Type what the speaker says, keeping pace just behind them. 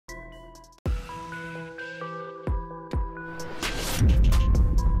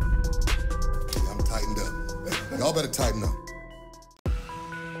Y'all better tighten up. Yeah,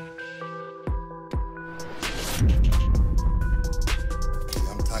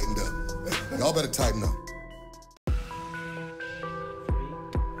 I'm tightened up. Y'all better tighten up.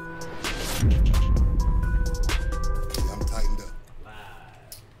 Yeah, I'm tightened up.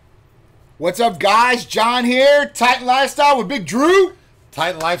 What's up, guys? John here, Titan Lifestyle with Big Drew.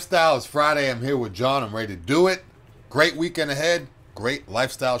 Titan Lifestyle is Friday. I'm here with John. I'm ready to do it. Great weekend ahead. Great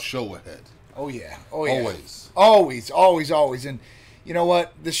lifestyle show ahead. Oh, yeah. Oh, yeah. Always. And you know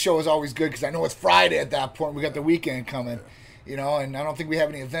what? This show is always good because I know it's Friday at that point. We got the weekend coming, you know, and I don't think we have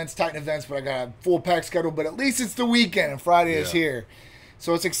any events, Titan events, but I got a full pack schedule. But at least it's the weekend and Friday is here.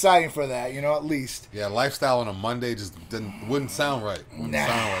 So it's exciting for that, you know, at least. Yeah, lifestyle on a Monday just wouldn't sound right.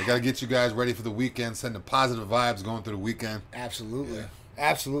 Got to get you guys ready for the weekend, send the positive vibes going through the weekend. Absolutely. Yeah.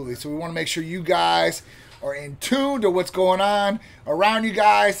 Absolutely. So we want to make sure you guys are in tune to what's going on around you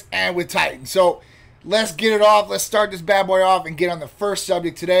guys and with Titan. So let's get it off. Let's start this bad boy off and get on the first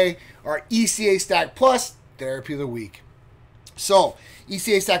subject today, our ECA Stack Plus Therapy of the Week. So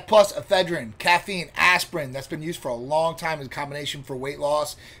ECA Stack Plus, ephedrine, caffeine, aspirin, that's been used for a long time as a combination for weight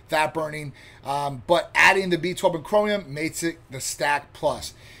loss, fat burning, but adding the B12 and chromium makes it the Stack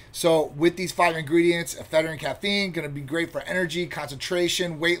Plus. So with these 5 ingredients, ephedrine, caffeine, going to be great for energy,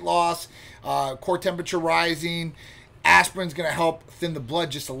 concentration, weight loss, core temperature rising. Aspirin's going to help thin the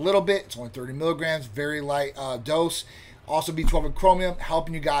blood just a little bit. It's only 30 milligrams, very light dose. Also B12 and chromium,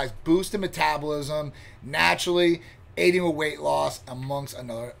 helping you guys boost the metabolism naturally, aiding with weight loss, amongst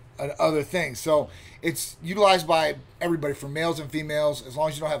other things. So it's utilized by everybody, from males and females, as long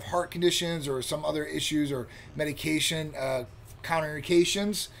as you don't have heart conditions or some other issues or medication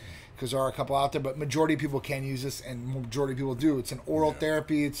counterindications, because there are a couple out there, but majority of people can use this, and majority of people do. It's an oral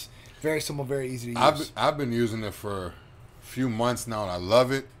therapy. It's very simple, very easy to use. I've been using it for a few months now, and I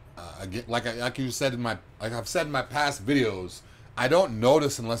love it. Like you said like I've said in my past videos, I don't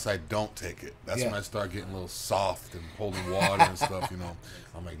notice unless I don't take it. That's when I start getting a little soft and holding water and stuff. You know,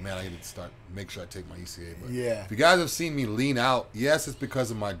 I'm like, man, I need to make sure I take my ECA. But if you guys have seen me lean out, yes, it's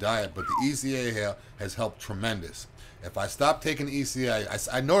because of my diet, but the ECA has helped tremendous. If I stop taking the ECA,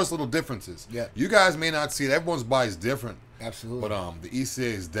 I notice little differences. Yeah. You guys may not see it. Everyone's body is different. Absolutely. But the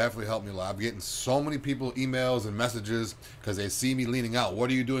ECA has definitely helped me a lot. I'm getting so many people emails and messages because they see me leaning out. What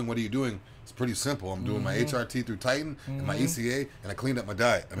are you doing? What are you doing? It's pretty simple. I'm doing my HRT through Titan and my ECA, and I cleaned up my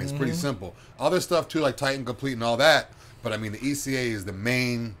diet. I mean, it's pretty simple. Other stuff too, like Titan Complete and all that. But I mean, the ECA is the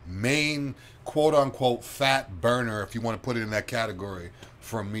main quote-unquote fat burner, if you want to put it in that category,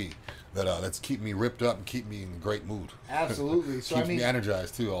 for me. That's keep me ripped up and keep me in a great mood. Absolutely. So keeps me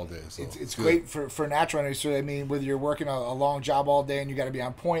energized too all day. So it's great for natural energy. So I mean, whether you're working a long job all day and you got to be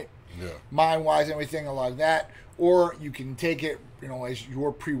on point, mind-wise, everything like that, or you can take it, you know, as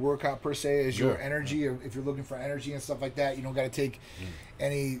your pre-workout per se, as your energy. If you're looking for energy and stuff like that, you don't got to take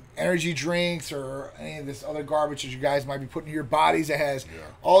any energy drinks or any of this other garbage that you guys might be putting in your bodies that has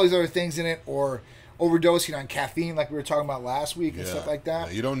all these other things in it, or overdosing on caffeine like we were talking about last week and stuff like that.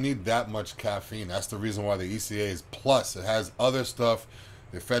 Yeah, you don't need that much caffeine. That's the reason why the ECA is plus. It has other stuff,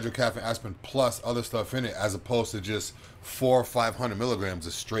 the ephedrine, caffeine, aspirin, plus other stuff in it, as opposed to just 400 or 500 milligrams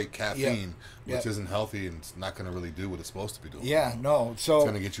of straight caffeine, which isn't healthy and it's not going to really do what it's supposed to be doing. Yeah, no. So it's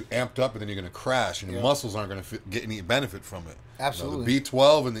going to get you amped up, and then you're going to crash, and your muscles aren't going to get any benefit from it. Absolutely. You know, the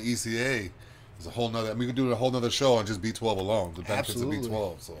B12 and the ECA is a whole nother. I mean, we could do a whole nother show on just B12 alone, the benefits of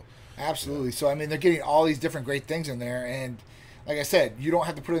B12. So. Absolutely. So, I mean, they're getting all these different great things in there. And like I said, you don't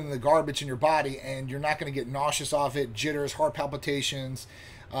have to put it in the garbage in your body, and you're not going to get nauseous off it, jitters, heart palpitations.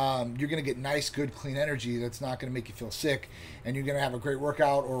 You're going to get nice, good, clean energy that's not going to make you feel sick. And you're going to have a great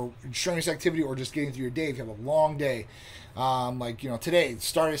workout or strenuous activity, or just getting through your day if you have a long day. Like, you know, today,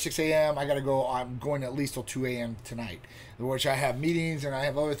 started at 6 a.m. I'm going at least till 2 a.m. tonight, which I have meetings and I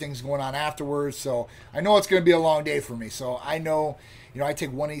have other things going on afterwards. So I know it's going to be a long day for me. So I know, you know, I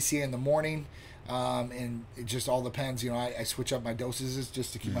take one ECA in the morning, and it just all depends. You know, I switch up my dosages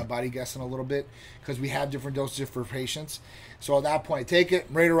just to keep my body guessing a little bit, because we have different dosages for patients. So at that point, I take it,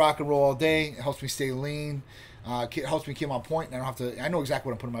 I'm ready to rock and roll all day. It helps me stay lean. It helps me keep on point, and I don't have to. I know exactly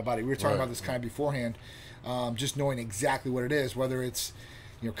what I'm putting in my body. We were talking about this kind of beforehand, just knowing exactly what it is, whether it's,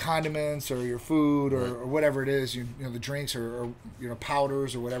 you know, condiments or your food or whatever it is, you know, the drinks or you know,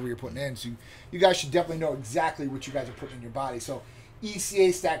 powders or whatever you're putting in. So you guys should definitely know exactly what you guys are putting in your body. So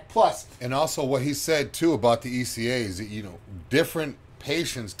ECA Stack Plus. And also what he said too about the ECA is that, you know, different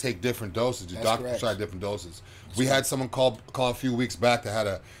patients take different doses. The doctors try different doses. We had someone call a few weeks back that had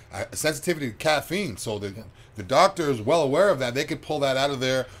a sensitivity to caffeine. So the doctor is well aware of that. They could pull that out of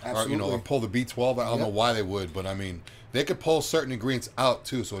there, or, you know, or pull the B12. I don't know why they would, but I mean, they could pull certain ingredients out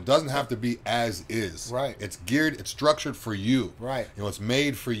too, so it doesn't have to be as is. Right. It's geared, it's structured for you. Right. You know, it's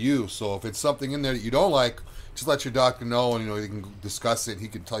made for you. So if it's something in there that you don't like, just let your doctor know, and you know, you can discuss it. He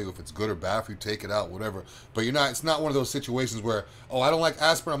can tell you if it's good or bad for you. Take it out, whatever. But you're not. It's not one of those situations where, oh, I don't like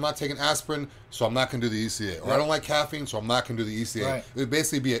aspirin. I'm not taking aspirin, so I'm not going to do the ECA. Or I don't like caffeine, so I'm not going to do the ECA. Right. It would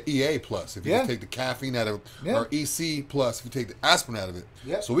basically be an EA plus if you can take the caffeine out of it, or EC plus if you take the aspirin out of it.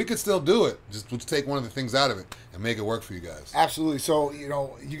 Yeah. So we could still do it. Just take one of the things out of it and make it work for you guys. Absolutely. So, you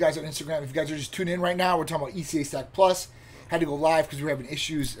know, you guys on Instagram, if you guys are just tuning in right now, we're talking about ECA Stack Plus. Had to go live because we were having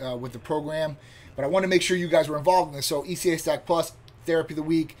issues with the program. But I want to make sure you guys were involved in this. So ECA Stack Plus, therapy of the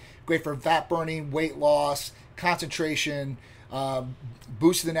week, great for fat burning, weight loss, concentration,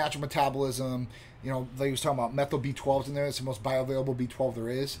 boosting the natural metabolism. You know, they was talking about methyl B12s in there. It's the most bioavailable B12 there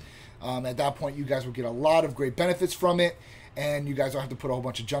is. At that point, you guys will get a lot of great benefits from it. And you guys don't have to put a whole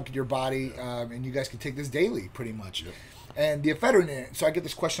bunch of junk in your body. And you guys can take this daily, pretty much. Yep. And the ephedrine in it. So I get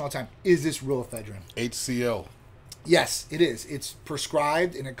this question all the time. Is this real ephedrine? HCl. Yes, it is. It's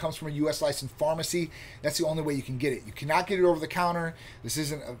prescribed, and it comes from a U.S. licensed pharmacy. That's the only way you can get it. You cannot get it over the counter. This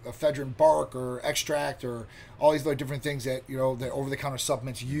isn't a ephedrine bark or extract or all these other different things that, you know, that over-the-counter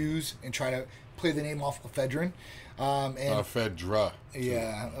supplements use and try to play the name off ephedrine. Ephedra.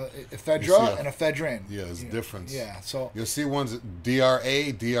 Yeah, ephedra and ephedrine. Yeah, there's a difference. Yeah, so you'll see ones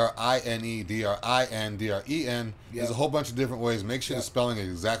DRA, DRINE, DRIN, DREN. There's a whole bunch of different ways. Make sure the spelling is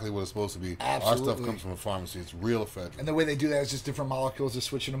exactly what it's supposed to be. Absolutely. Our stuff comes from a pharmacy. It's real ephedrine. And the way they do that is just different molecules. They're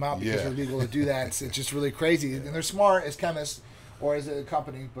switching them out because they're legal to do that. It's just really crazy. And they're smart as chemists or as a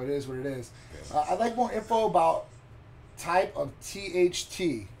company, but it is what it is. I'd like more info about type of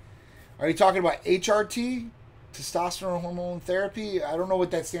THT. Are you talking about HRT? Testosterone hormone therapy? I don't know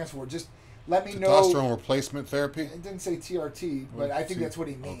what that stands for. Just let me know. Testosterone replacement therapy? It didn't say TRT, but I think that's what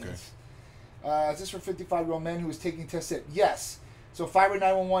he means. Okay. Is this for 55-year-old men who is taking Test? Yes. So Fiber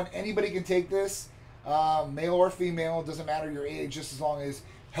 911, anybody can take this, male or female. It doesn't matter your age, just as long as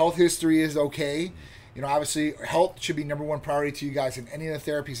health history is okay. You know, obviously, health should be number one priority to you guys in any of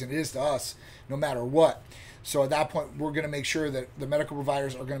the therapies, and it is to us, no matter what. So at that point, we're going to make sure that the medical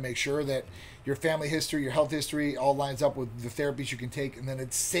providers are going to make sure that your family history, your health history, all lines up with the therapies you can take, and then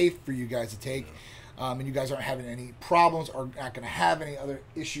it's safe for you guys to take, and you guys aren't having any problems or not going to have any other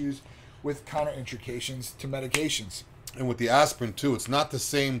issues with counterindications to medications. And with the aspirin, too, it's not the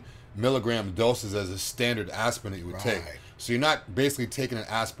same milligram doses as a standard aspirin that you would take. So you're not basically taking an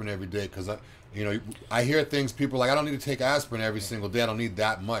aspirin every day because, you know, I hear things, people are like, I don't need to take aspirin every single day. I don't need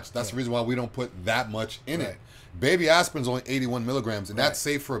that much. That's the reason why we don't put that much in it. Baby aspirin's only 81 milligrams, and that's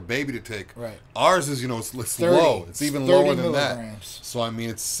safe for a baby to take. Ours is, you know, it's 30, low. It's even lower than that. So, I mean,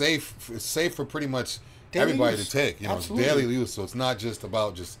 it's safe. It's safe for pretty much everybody to take. You know, it's daily use. So it's not just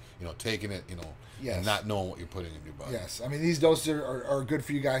about just, you know, taking it, you know, and not knowing what you're putting in your body. Yes. I mean, these doses are good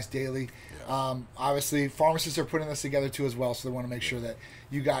for you guys daily. Obviously, pharmacists are putting this together, too, as well. So they want to make sure that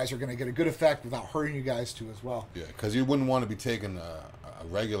you guys are going to get a good effect without hurting you guys, too, as well. Yeah, because you wouldn't want to be taking a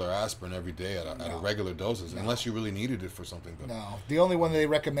regular aspirin every day at a regular doses unless you really needed it for something. But no, the only one that they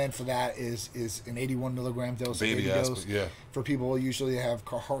recommend for that is an 81 milligram dose. Baby aspirin, dose for people who usually have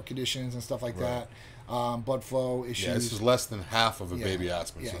heart conditions and stuff like that. Blood flow issues. Yeah, this is less than half of a baby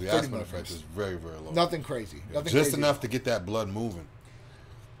aspirin, so the aspirin effect is very, very low. Nothing crazy. Nothing just crazy. Enough to get that blood moving.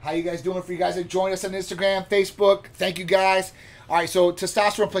 How you guys doing? For you guys that join us on Instagram, Facebook, thank you guys. All right, so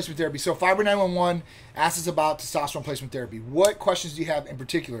testosterone replacement therapy. So Fiber 911 asks us about testosterone replacement therapy. What questions do you have in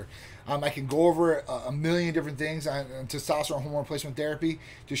particular? I can go over a million different things on testosterone hormone replacement therapy.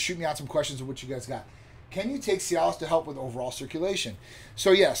 Just shoot me out some questions of what you guys got. Can you take Cialis to help with overall circulation?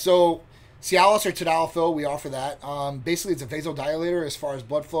 So yeah, so Cialis or tadalafil, we offer that. Basically, it's a vasodilator as far as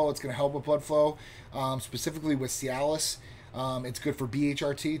blood flow. It's going to help with blood flow, specifically with Cialis. It's good for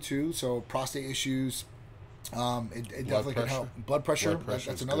BHRT too, so prostate issues. It definitely can help. Blood pressure,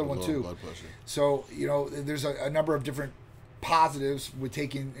 that's another one too. So, you know, there's a number of different positives with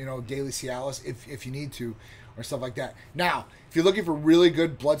taking, you know, daily Cialis if you need to, or stuff like that. Now, if you're looking for really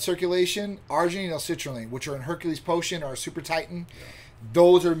good blood circulation, arginine and L-citrulline, which are in Hercules Potion or Super Titan,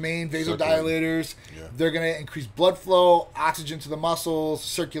 those are main vasodilators. They're going to increase blood flow, oxygen to the muscles,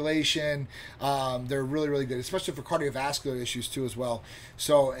 circulation. They're really, really good, especially for cardiovascular issues too as well.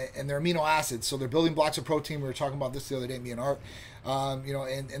 So, and they're amino acids, so they're building blocks of protein. We were talking about this the other day, me and Art. You know,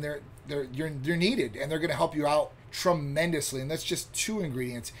 and they're needed, and they're going to help you out tremendously. And that's just 2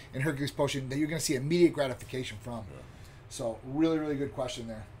 ingredients in Hercules Potion that you're going to see immediate gratification from. So, really, really good question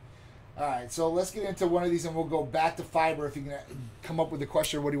there. All right, so let's get into one of these, and we'll go back to Fiber if you can come up with a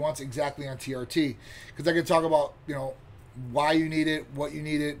question of what he wants exactly on TRT. Because I can talk about, you know, why you need it, what you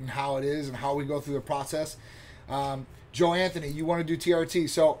need it, and how it is, and how we go through the process. Joe Anthony, you want to do TRT.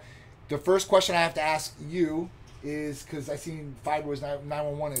 So the first question I have to ask you is, because I seen fibroids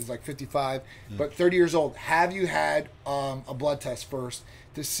 911 is like 55, but 30 years old. Have you had a blood test first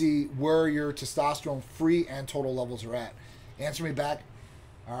to see where your testosterone free and total levels are at? Answer me back.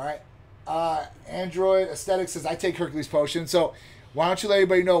 All right. Android Aesthetic says, I take Hercules Potion. So why don't you let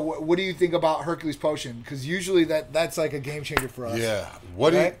everybody know, what do you think about Hercules Potion? Because usually that's like a game changer for us. Yeah.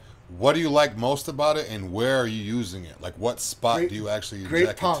 What do you like most about it, and where are you using it? Like, what spot do you actually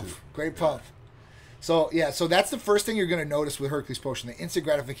inject it to? Great pump. So, yeah, so that's the first thing you're going to notice with Hercules Potion, the instant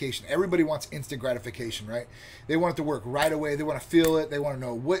gratification. Everybody wants instant gratification, right? They want it to work right away. They want to feel it. They want to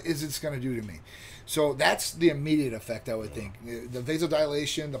know, what is this going to do to me? So that's the immediate effect, I would think. The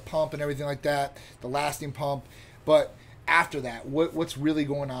vasodilation, the pump and everything like that, the lasting pump. But after that, what's really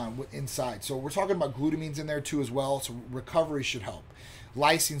going on inside? So we're talking about glutamines in there too as well, so recovery should help.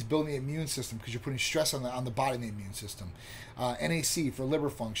 Lysines building the immune system because you're putting stress on the body and the immune system. NAC for liver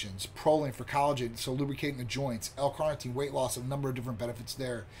functions. Proline for collagen, so lubricating the joints. L-carnitine, weight loss, a number of different benefits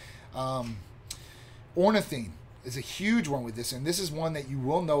there. Ornithine is a huge one with this, and this is one that you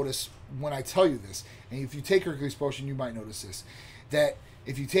will notice when I tell you this. And if you take Hercules Potion, you might notice this. That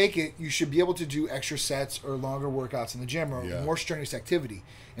if you take it, you should be able to do extra sets or longer workouts in the gym or more strenuous activity.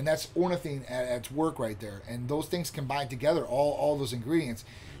 And that's ornithine at its work right there. And those things combined together, all those ingredients,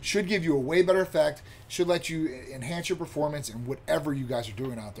 should give you a way better effect, should let you enhance your performance in whatever you guys are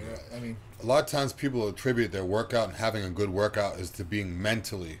doing out there. I mean, a lot of times people attribute their workout and having a good workout is to being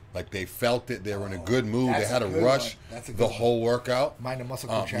mentally, like they felt it, they were in a good mood, they had a rush the whole workout. Mind and muscle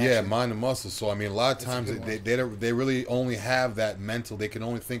contraction. Yeah, mind and muscle. So I mean, a lot of times they really only have that mental. They can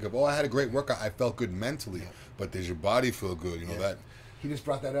only think of, oh, I had a great workout, I felt good mentally, but does your body feel good? You know that. He just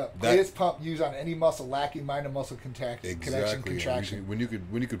brought that up. Greatest pump used on any muscle lacking mind and muscle connection, contraction. When you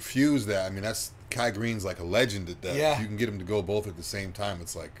could fuse that, I mean, that's Kai Green's like a legend at that. Yeah. If you can get them to go both at the same time,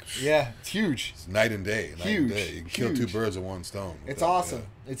 it's like it's huge. It's night and day. Huge. You can kill two birds with one stone. It's awesome.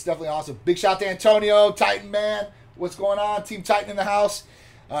 Yeah. It's definitely awesome. Big shout to Antonio, Titan man. What's going on? Team Titan in the house.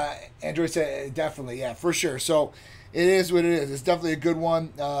 Android said definitely, for sure. So it is what it is. It's definitely a good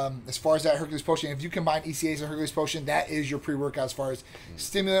one. As far as that Hercules Potion, if you combine ECAs and Hercules Potion, that is your pre-workout as far as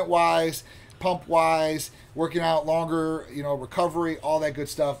stimulant-wise, pump-wise, working out longer, recovery, all that good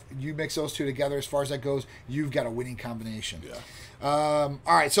stuff. You mix those two together as far as that goes, you've got a winning combination. Yeah. All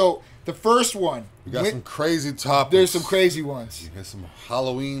right, so the first one. We got some crazy topics. There's some crazy ones. You got some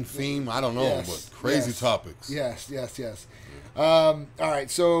Halloween theme. I don't know, but crazy topics. Yes. All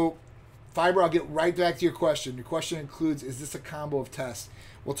right, so Fiber, I'll get right back to your question. Your question includes, is this a combo of tests?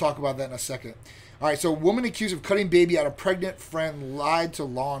 We'll talk about that in a second. All right, so woman accused of cutting baby out of pregnant friend lied to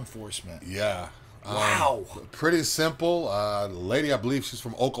law enforcement. Yeah. Wow. Pretty simple. The lady, I believe she's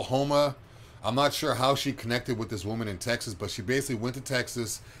from Oklahoma. I'm not sure how she connected with this woman in Texas, but she basically went to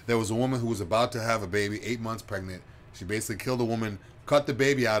Texas. There was a woman who was about to have a baby, 8 months pregnant. She basically killed a woman, cut the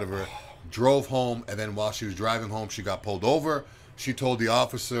baby out of her, drove home, and then while she was driving home, she got pulled over. She told the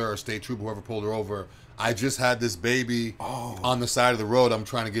officer or state trooper, whoever pulled her over, I just had this baby on the side of the road. I'm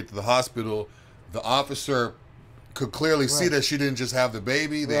trying to get to the hospital. The officer could clearly see that she didn't just have the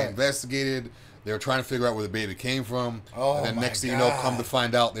baby. They investigated. They were trying to figure out where the baby came from. And then next thing you know, come to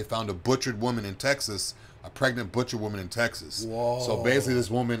find out, they found a butchered woman in Texas, a pregnant butchered woman in Texas. Whoa. So basically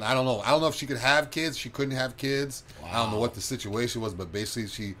this woman, I don't know if she could have kids. She couldn't have kids. Wow. I don't know what the situation was, but basically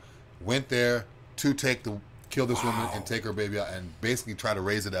she went there to kill this woman and take her baby out and basically try to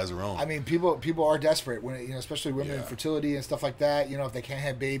raise it as her own. I mean, people are desperate when especially women in fertility and stuff like that. If they can't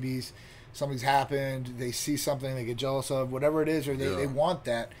have babies, something's happened, they see something they get jealous of, whatever it is, or they want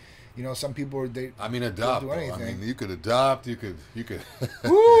that. Some people adopt. Don't do anything. I mean, you could adopt. You could.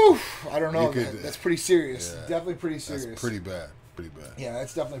 Woo! I don't know. That's pretty serious. Yeah, definitely pretty serious. That's pretty bad. Yeah,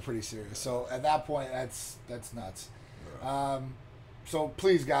 that's definitely pretty serious. So at that point, that's nuts. Yeah. So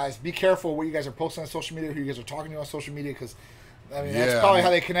please, guys, be careful what you guys are posting on social media, who you guys are talking to on social media, because that's probably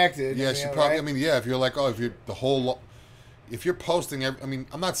how they connected. Yeah, she probably. Right? If you're like, if you're posting,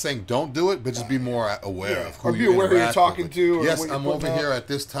 I'm not saying don't do it, but just be more aware of who or be aware who you're talking to. Or yes, I'm over here at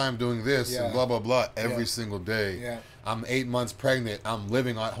this time doing this and blah blah blah every single day. Yeah. I'm 8 months pregnant. I'm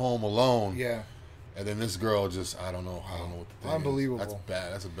living at home alone. Yeah. And then this girl just, I don't know what the thing Unbelievable. is. That's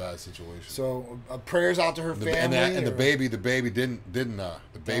bad. That's a bad situation. So prayers out to her family. And the baby didn't live.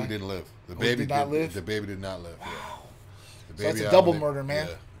 The baby did not live. The baby did not live. Wow. Yeah. So that's a double murder, man.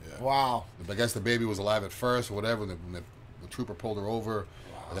 Yeah. Wow. I guess the baby was alive at first or whatever. The trooper pulled her over.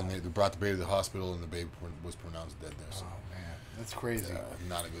 And then they brought the baby to the hospital, and the baby was pronounced dead there. So. Oh man, that's crazy.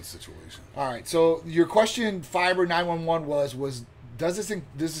 Not a good situation. All right. So your question, Fiber 911 was does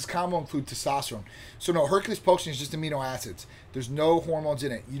this combo include testosterone? So no, Hercules Potion is just amino acids. There's no hormones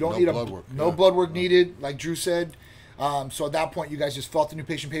in it. You don't need blood work needed, like Drew said. So at that point, you guys just fill out the new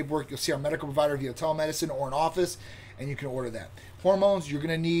patient paperwork. You'll see our medical provider via telemedicine or in office, and you can order that. Hormones, you're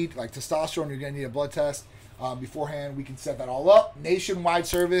going to need, like testosterone, you're going to need a blood test. Beforehand, we can set that all up. Nationwide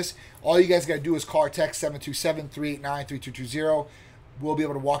service. All you guys got to do is call or text 727-389-3220. We'll be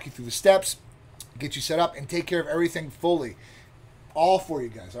able to walk you through the steps, get you set up, and take care of everything fully. All for you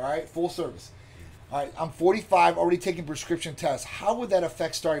guys, all right? Full service. All right, I'm 45, already taking prescription tests. How would that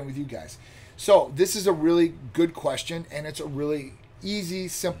affect starting with you guys? So this is a really good question, and it's a really easy,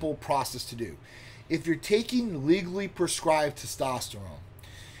 simple process to do. If you're taking legally prescribed testosterone,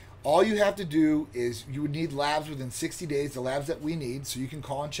 all you have to do is you would need labs within 60 days, the labs that we need, so you can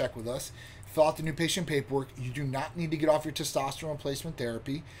call and check with us. Fill out the new patient paperwork. You do not need to get off your testosterone replacement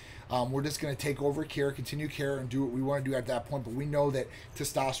therapy. We're just going to take over care, continue care, and do what we want to do at that point. But we know that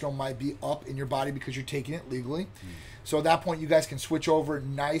testosterone might be up in your body because you're taking it legally. So at that point, you guys can switch over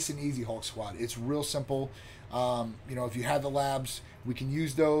nice and easy, Hulk Squad. It's real simple. If you have the labs, we can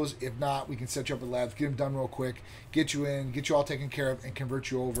use those. If not, we can set you up with labs, get them done real quick, get you in, get you all taken care of, and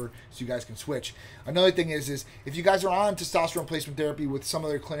convert you over so you guys can switch. Another thing is if you guys are on testosterone replacement therapy with some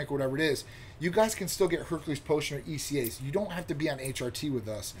other clinic or whatever it is, you guys can still get Hercules Potion or ECA. So you don't have to be on HRT with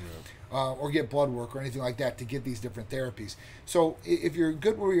us or get blood work or anything like that to get these different therapies. So if you're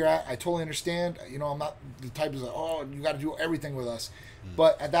good where you're at, I totally understand. I'm not the type of you got to do everything with us.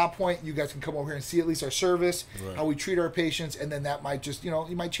 But at that point, you guys can come over here and see at least our service, how we treat our patients, and then that might just,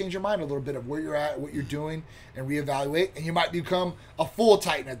 you might change your mind a little bit of where you're at, what you're doing, and reevaluate, and you might become a full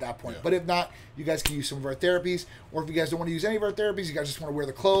Titan at that point. But if not, you guys can use some of our therapies, or if you guys don't want to use any of our therapies, you guys just want to wear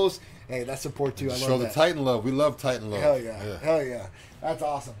the clothes, hey, that's support too. I love that. Show the Titan love. We love Titan love. Hell yeah. Hell yeah. That's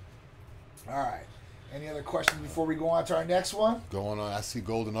awesome. All right. Any other questions before we go on to our next one? Going on. I see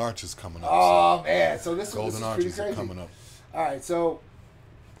Golden Arches coming up. Oh, man. So this is pretty crazy. Are coming up. All right. So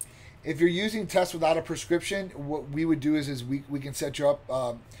if you're using tests without a prescription, what we would do is we can set you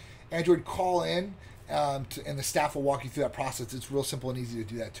up. Android, call in, and the staff will walk you through that process. It's real simple and easy to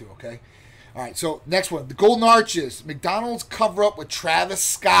do that too, okay? All right, so next one. The Golden Arches. McDonald's cover up with Travis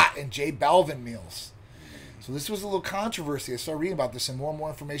Scott and J Balvin meals. So this was a little controversy. I started reading about this, and more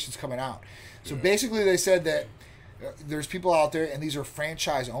information is coming out. So basically they said that there's people out there, and these are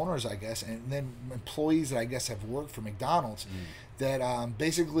franchise owners, I guess, and then employees that I guess have worked for McDonald's, that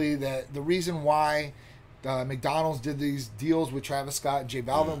basically that the reason why McDonald's did these deals with Travis Scott and J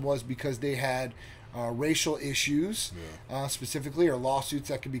Balvin was because they had racial issues, specifically, or lawsuits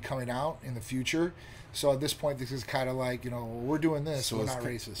that could be coming out in the future. So at this point, this is kind of like, we're doing this, so we're not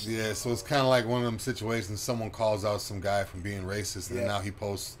racist. Yeah, so it's kind of like one of them situations, someone calls out some guy from being racist, and then now he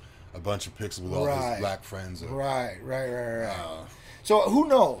posts a bunch of pictures with all his black friends. Right. So who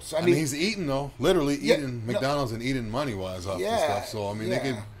knows? I mean, he's eating, though, literally eating McDonald's and eating money-wise off this stuff. So, I mean, they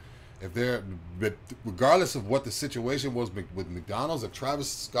could, if they're, but regardless of what the situation was with McDonald's, if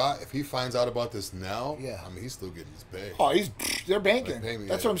Travis Scott, if he finds out about this now, I mean, he's still getting his pay. Oh, they're banking.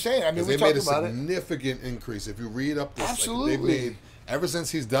 That's what I'm saying. I mean, we made a about significant increase. If you read up this, absolutely. Like, they've made, ever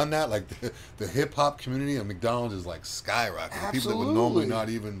since he's done that, like the hip hop community of McDonald's is like skyrocketing. Absolutely. People that would normally not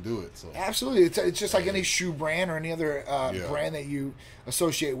even do it. So absolutely, it's just like any shoe brand or any other brand that you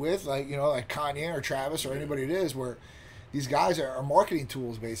associate with, like like Kanye or Travis or anybody it is, where these guys are marketing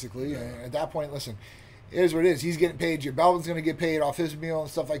tools basically. And at that point, listen, it is what it is. He's getting paid. Balvin's going to get paid off his meal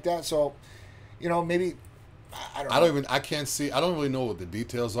and stuff like that. So, maybe. I don't really know what the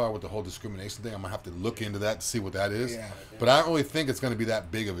details are with the whole discrimination thing. I'm gonna have to look into that to see what that is. But I don't really think it's gonna be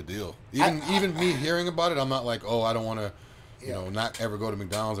that big of a deal. Even me hearing about it, I'm not like, oh, I don't want to, not ever go to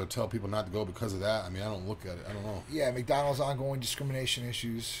McDonald's or tell people not to go because of that. I mean, I don't look at it. I don't know. Yeah, McDonald's ongoing discrimination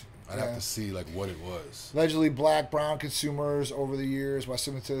issues. I'd have to see like what it was. Allegedly, black, brown consumers over the years while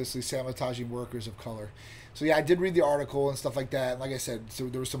simultaneously sabotaging workers of color. So I did read the article and stuff like that. And like I said, so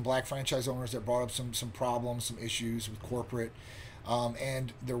there were some black franchise owners that brought up some problems, some issues with corporate,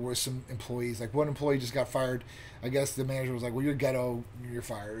 and there was some employees. Like one employee just got fired. I guess the manager was like, "Well, you're ghetto, you're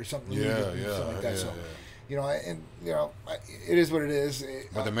fired," or something. Something like that. So, it is what it is.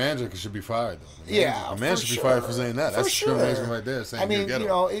 But the manager should be fired, though. The manager should be fired for saying that. That's discrimination right there. Saying you're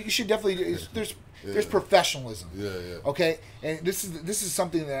ghetto. You should definitely. There's professionalism. Okay, and this is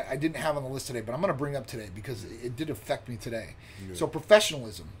something that I didn't have on the list today, but I'm going to bring up today because it did affect me today. So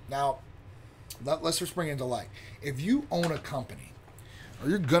professionalism. Now, let's just bring it into light. If you own a company, or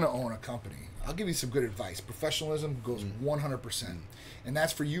you're going to own a company, I'll give you some good advice. Professionalism goes 100%, and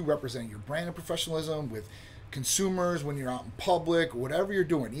that's for you representing your brand of professionalism with consumers when you're out in public, whatever you're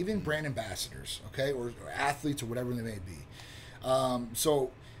doing, even brand ambassadors, okay, or athletes or whatever they may be.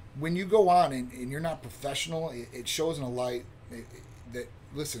 So when you go on and you're not professional, it shows in a light that,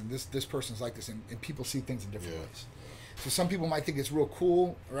 listen, this person's like this, and people see things in different ways. So some people might think it's real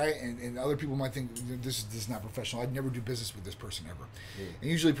cool, right? And other people might think this is not professional. I'd never do business with this person ever. And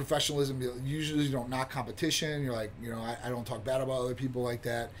usually professionalism, usually you don't knock competition. You're like, I don't talk bad about other people like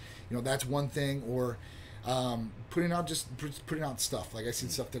that. That's one thing. Or putting out stuff. Like I seen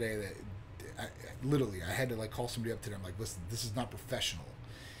stuff today that I had to like call somebody up today. I'm like, listen, this is not professional.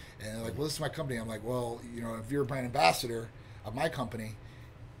 And they're like, well, this is my company. I'm like, well, if you're a brand ambassador of my company,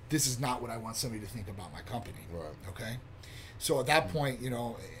 this is not what I want somebody to think about my company. Right. Okay. So at that point, and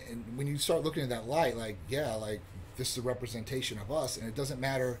when you start looking at that light, like, yeah, like this is a representation of us, and it doesn't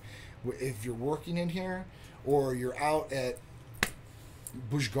matter if you're working in here or you're out at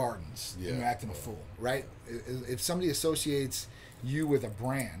Busch Gardens, and you're acting a fool, right? If somebody associates you with a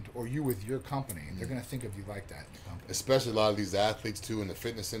brand or you with your company, they're going to think of you like that in your company. Especially a lot of these athletes too in the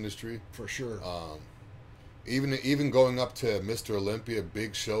fitness industry. For sure. Even going up to Mr. Olympia,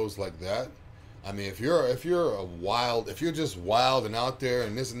 big shows like that. I mean, if you're just wild and out there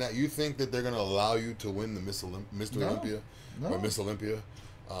and this and that, you think that they're going to allow you to win the Mr. Olympia or Miss Olympia?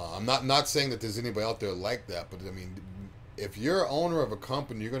 I'm not saying that there's anybody out there like that, but I mean, if you're owner of a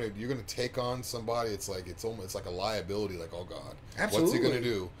company, you're gonna take on somebody. It's like a liability. Like, oh God, absolutely. What's he gonna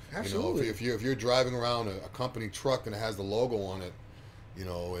do? Absolutely. If you're driving around a company truck and it has the logo on it,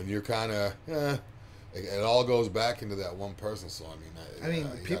 and you're kind of it all goes back into that one person. So I mean,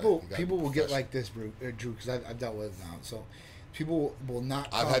 people will get like this, Drew, because I've dealt with it now. So people will not.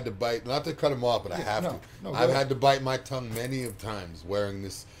 I've had to bite, not to cut him off, but I have to. No, I've had to bite my tongue many of times wearing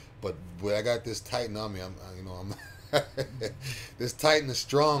this, but when I got this Titan on me, I'm this Titan is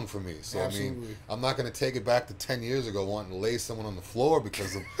strong for me. So absolutely. I mean, I'm not going to take it back to 10 years ago wanting to lay someone on the floor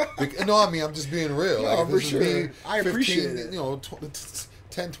because of. No, I mean, I'm just being real. No, like, for sure. I appreciate it.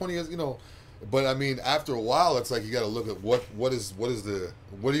 10, 20 years, But I mean, after a while, it's like you got to look at what are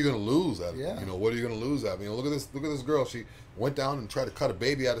you going to lose out of it? What are you going to lose out of it? Look at this girl. She went down and tried to cut a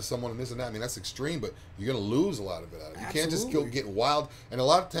baby out of someone and this and that. I mean, that's extreme, but you're going to lose a lot of it out of it. You can't just get wild. And a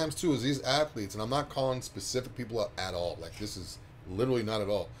lot of times too is these athletes, and I'm not calling specific people out at all. Like, this is literally not at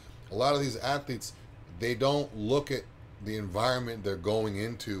all. A lot of these athletes, they don't look at the environment they're going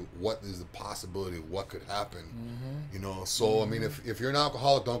into, what is the possibility of what could happen. So I mean, if you're an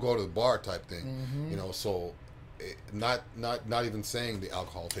alcoholic, don't go to the bar type thing. So not even saying the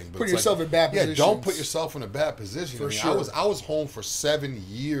alcohol thing, but put yourself in bad positions. Yeah, don't put yourself in a bad position. For sure. I was home for 7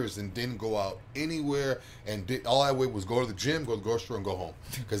 years and didn't go out anywhere, and all I would was go to the gym, go to the grocery store, and go home,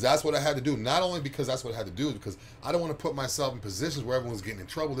 because that's what I had to do. Not only because that's what I had to do, because I don't want to put myself in positions where everyone's getting in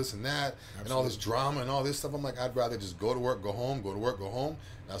trouble, this and that, and all this drama and all this stuff. I'm like, I'd rather just go to work, go home, go to work, go home.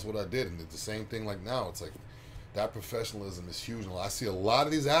 That's what I did, and it's the same thing. Like now, it's like. That professionalism is huge. I see a lot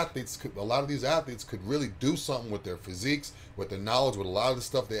of these athletes could really do something with their physiques, with their knowledge, with a lot of the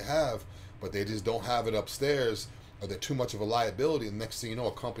stuff they have, but they just don't have it upstairs, or they're too much of a liability. And next thing you know,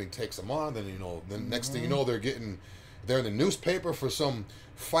 a company takes them on. Then next thing you know, they're in the newspaper for some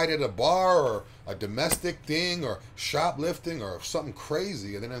fight at a bar or a domestic thing or shoplifting or something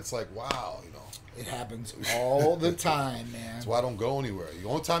crazy. And then it's like, wow, It happens all the time, man. That's why I don't go anywhere. The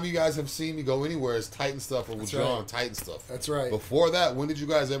only time you guys have seen me go anywhere is Titan stuff or with John Titan stuff. That's right. Before that, when did you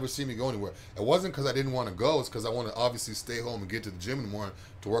guys ever see me go anywhere? It wasn't because I didn't want to go. It's because I want to obviously stay home and get to the gym in the morning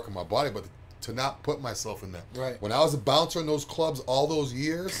to work on my body, but to not put myself in that. Right. When I was a bouncer in those clubs all those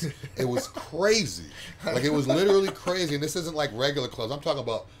years, it was crazy. Like, it was literally crazy. And this isn't like regular clubs. I'm talking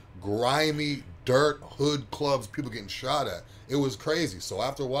about grimy, dirt, hood clubs, people getting shot at. It was crazy. So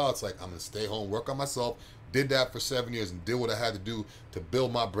after a while, it's like, I'm going to stay home, work on myself. Did that for 7 years and did what I had to do to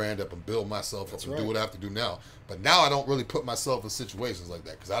build my brand up and build myself up and do what I have to do now. But now I don't really put myself in situations like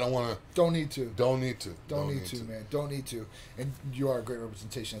that because I don't want to. Don't need to. Don't need to. Don't need to, man. Don't need to. And you are a great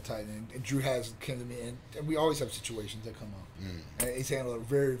representation of Titan. And Drew has come to me, and we always have situations that come up. And he's handled it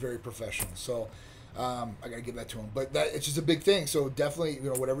very, very professional. So I got to give that to him. But it's just a big thing. So definitely,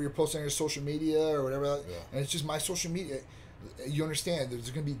 whatever you're posting on your social media or whatever, and it's just my social media. You understand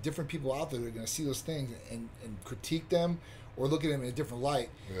there's going to be different people out there that are going to see those things and critique them or look at them in a different light.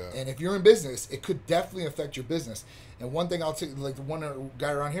 Yeah. And if you're in business, it could definitely affect your business. And one thing I'll take, like the one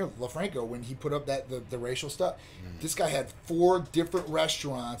guy around here, LaFranco, when he put up the racial stuff, this guy had 4 different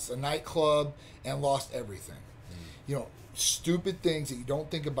restaurants, a nightclub, and lost everything. Stupid things that you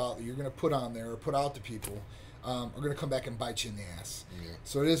don't think about that you're going to put on there or put out to people are going to come back and bite you in the ass. Yeah.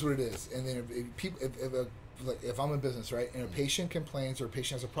 So it is what it is. And then if I'm in business, right, and a patient complains or a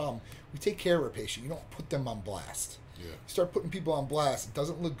patient has a problem, we take care of our patient. You don't put them on blast. Yeah. You start putting people on blast. It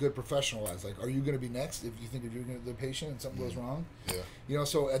doesn't look good professional-wise. Like, are you going to be next if you think if you're the patient and something goes wrong? Yeah. You know,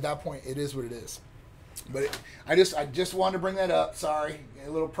 so at that point, it is what it is. But I just wanted to bring that up. Sorry, a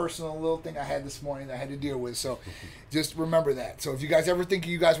little personal little thing I had this morning that I had to deal with. So just remember that. So if you guys ever think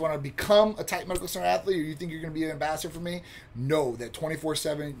you guys want to become a Titan Medical Center athlete, or you think you're going to be an ambassador for me, know that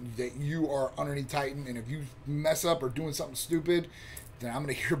 24/7 that you are underneath Titan, and if you mess up or doing something stupid, then I'm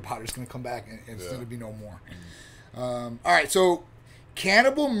going to hear about it. It's going to come back, and it's going to be no more. All right, so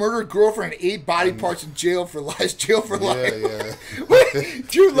cannibal murdered girlfriend, 8 body parts in jail for life. Yeah.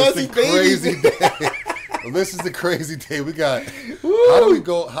 Drew Leslie's baby. Crazy day. Well, this is the crazy day we got. How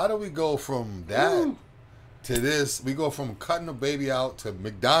do we go from that to this? We go from cutting a baby out to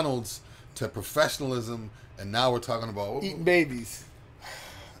McDonald's to professionalism, and now we're talking about eating babies.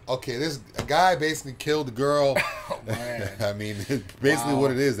 Okay, this guy basically killed the girl. Oh, man. I mean, basically what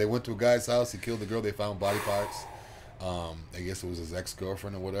it is. They went to a guy's house. He killed the girl. They found body parts. I guess it was his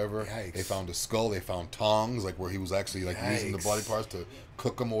ex-girlfriend or whatever. Yikes. They found a skull. They found tongs, like where he was actually like using the body parts to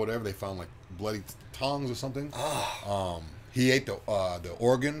cook them or whatever. They found like bloody tongs or something. He ate the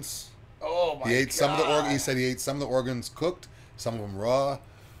organs. Oh my! He ate some of the organs. He said he ate some of the organs cooked, some of them raw.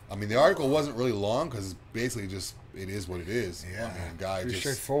 I mean, the article wasn't really long because basically just it is what it is. Yeah, I mean, guy pretty just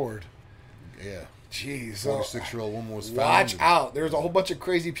straightforward. Yeah. Jeez, 46-year-old woman was found. Watch out! There's a whole bunch of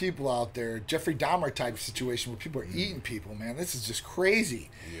crazy people out there. Jeffrey Dahmer type situation where people are eating people. Man, this is just crazy.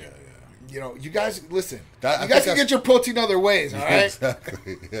 Yeah. You know, you guys listen. I you guys can get your protein other ways, all right?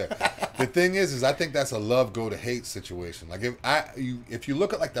 Exactly. Yeah. The thing is I think that's a love go to hate situation. Like if you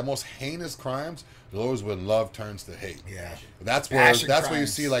look at like the most heinous crimes, those when love turns to hate. Yeah. That's where you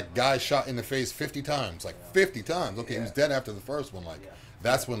see like guys shot in the face 50 times, like 50 times. Okay, he was dead after the first one. Like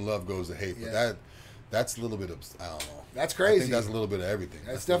that's when love goes to hate. But that's a little bit of I don't know. That's crazy. I think that's a little bit of everything.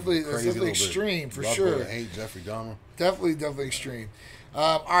 That's definitely extreme for love sure. Go to hate Jeffrey Dahmer. Definitely extreme.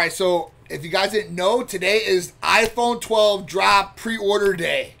 All right, so if you guys didn't know, today is iPhone 12 drop pre-order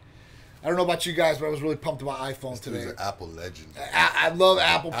day. I don't know about you guys, but I was really pumped about iPhone today. He's an Apple legend. I love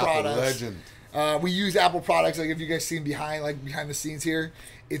Apple products. Legend. We use Apple products, like if you guys seen behind the scenes here,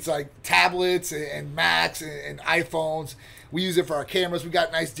 it's like tablets and Macs and iPhones. We use it for our cameras. We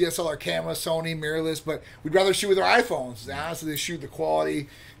got nice DSLR cameras, Sony, mirrorless, but we'd rather shoot with our iPhones. Honestly, they shoot the quality.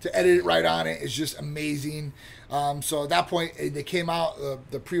 To edit it right on it is just amazing. So at that point, they came out,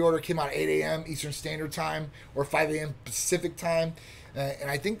 the pre-order came out at 8 a.m. Eastern Standard Time or 5 a.m. Pacific Time. And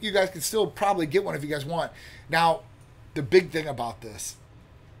I think you guys can still probably get one if you guys want. Now, the big thing about this,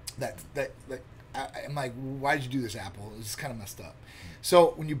 I'm like, why did you do this, Apple? It's kind of messed up.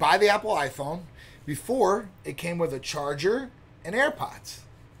 So when you buy the Apple iPhone, before it came with a charger and AirPods.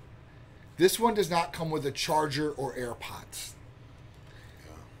 This one does not come with a charger or AirPods.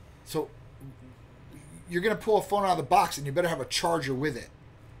 So you're going to pull a phone out of the box and you better have a charger with it.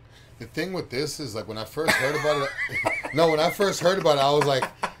 The thing with this is like when I first heard about it, when I first heard about it, I was like,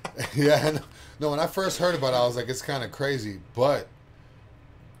 when I first heard about it, I was like, it's kind of crazy, but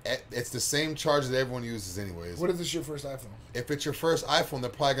it's the same charger that everyone uses anyways. What if this is your first iPhone? If it's your first iPhone, they're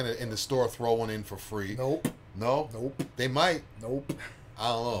probably going to, in the store, throw one in for free. Nope. No? Nope. They might. Nope. I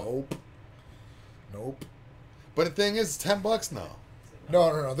don't know. Nope. But the thing is, it's $10 now.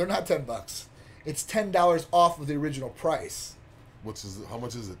 No. They're not $10. It's $10 off of the original price. How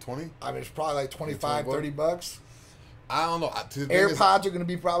much is it? 20? I mean, it's probably like $25, $30. I don't know. AirPods are going to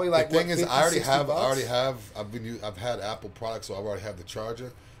be probably like the thing is, I already have. $50? I've had Apple products, so I already have the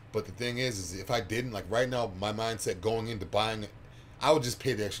charger. But the thing is if I didn't, like right now, my mindset going into buying it, I would just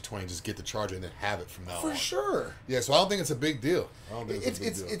pay the extra $20 and just get the charger and then have it from now on. For sure. Yeah, so I don't think it's a big deal.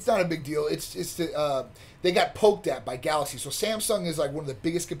 It's not a big deal. They got poked at by Galaxy. So Samsung is like one of the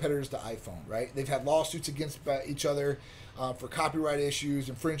biggest competitors to iPhone, right? They've had lawsuits against each other for copyright issues,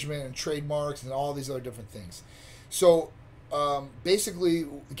 infringement, and trademarks, and all these other different things. So basically,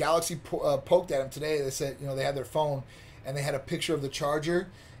 Galaxy poked at them today. They said, they had their phone, and they had a picture of the charger,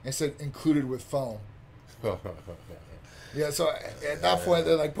 and said included with phone. Yeah, so at that point,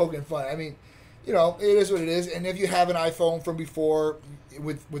 they're like poking fun. I mean, it is what it is. And if you have an iPhone from before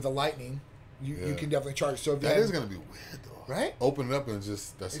with a Lightning, you can definitely charge. So if that is going to be weird, though. Right? Open it up and it's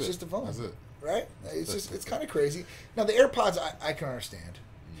just a phone. That's it. Right? It's kind of crazy. Now, the AirPods, I can understand.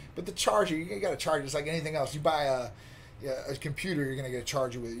 But the charger, you got to charge. It's like anything else. You buy a computer, you're going to get a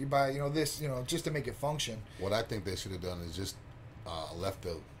charger with it. You buy, this, just to make it function. What I think they should have done is just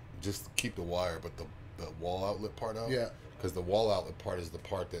just keep the wire, but the wall outlet part out. Yeah. Because the wall outlet part is the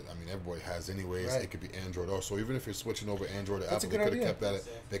part that everybody has anyways. Right. It could be Android also. Even if you're switching over Android to That's Apple, they could have kept that.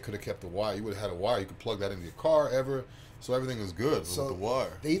 They could have kept the wire. You would have had a wire. You could plug that into your car so everything is good with the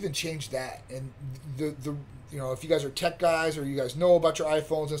wire. They even changed that, and the you know, if you guys are tech guys or you guys know about your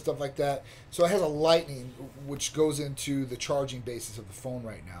iPhones and stuff like that. So it has a lightning, which goes into the charging basis of the phone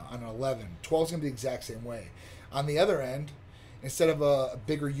right now on an 11. 12 is going to be the exact same way. On the other end, instead of a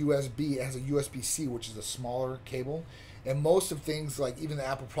bigger USB, it has a USB-C, which is a smaller cable. And most of things, like even the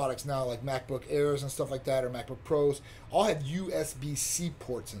Apple products now, like MacBook Airs and stuff like that, or MacBook Pros, all have USB-C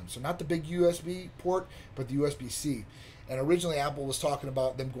ports in them. So not the big USB port, but the USB-C. And originally Apple was talking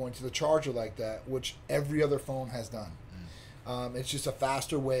about them going to the charger like that, which every other phone has done. It's just a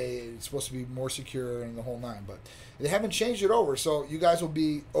faster way. It's supposed to be more secure and the whole nine. But they haven't changed it over. So you guys will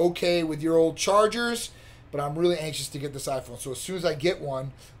be okay with your old chargers. But I'm really anxious to get this iPhone. So as soon as I get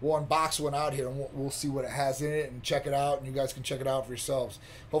one, we'll unbox one out here and we'll see what it has in it and check it out. And you guys can check it out for yourselves.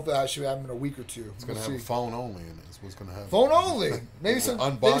 Hopefully I should have them in a week or two. It's going to have a phone only in it. That's what's going to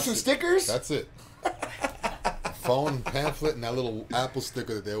happen. Some stickers? That's it. Phone, pamphlet, and that little Apple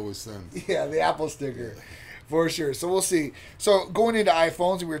sticker that they always send. Yeah, the Apple sticker. Yeah. For sure. So we'll see. So going into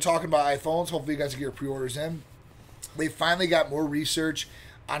iPhones, and we were talking about iPhones. Hopefully you guys can get your pre-orders in. They finally got more research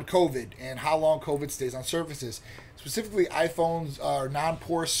on COVID and how long COVID stays on surfaces. Specifically, iPhones are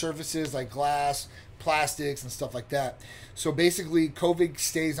non-porous surfaces like glass, plastics, and stuff like that. So basically, COVID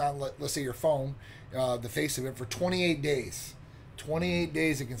stays on, let's say, your phone, the face of it, for 28 days. 28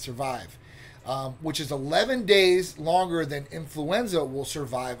 days it can survive, which is 11 days longer than influenza will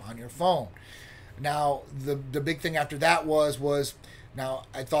survive on your phone. Now, the big thing after that was now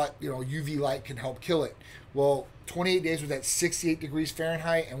I thought, you know, UV light can help kill it. Well, 28 days was at 68 degrees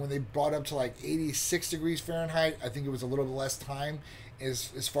Fahrenheit, and when they brought up to like 86 degrees Fahrenheit, I think it was a little bit less time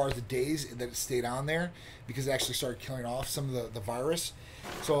as far as the days that it stayed on there, because it actually started killing off some of the virus.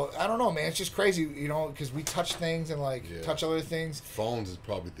 So I don't know, man. It's just crazy, you know, because we touch things and touch other things. Phones is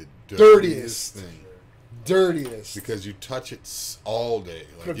probably the dirtiest thing. Dirtiest. Because you touch it all day.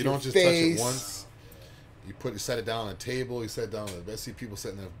 Like, you don't just touch it once. You set it down on a table. You set it down. I see people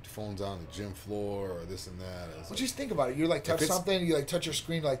setting their phones on the gym floor or this and that. Well, just think about it. You like touch something. You like touch your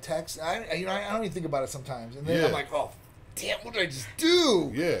screen, like text. I don't even think about it sometimes, and then I'm like, oh, damn, what did I just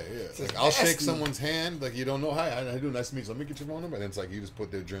do? Yeah. Like, I'll shake someone's hand, like you don't know. Hi, how do you? Nice to meet you. Let me get your phone number. And it's like you just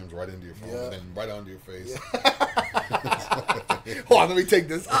put their germs right into your phone and then right onto your face. Yeah. Hold on, let me take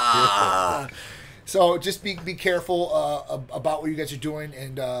this. Ah. So just be careful about what you guys are doing,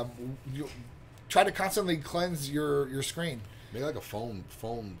 and try to constantly cleanse your screen. Maybe like a phone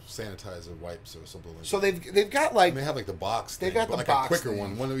sanitizer wipes or something like that. So they've got like... They have like the box thing. They've got the like box a quicker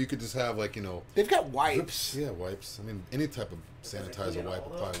thing. one that you could just have like, you know... They've got wipes. Yeah, wipes. I mean, any type of sanitizer wipe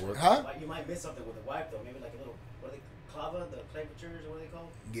will probably work. Huh? You might miss something with a wipe though. Maybe like a little, what are they, clava, the clavitures, or what are they called?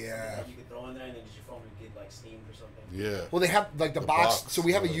 Yeah. Like you could throw in there and then just your phone would get like steamed or something. Yeah. Well, they have like the box. So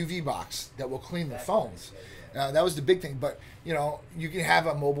we have a UV box that will clean the phones. That was the big thing. But, you know, you can have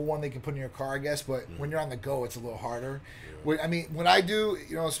a mobile one they can put in your car, I guess. But when you're on the go, it's a little harder. Yeah. I mean, when I do,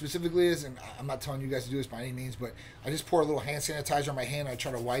 you know, specifically is, and I'm not telling you guys to do this by any means, but I just pour a little hand sanitizer on my hand. I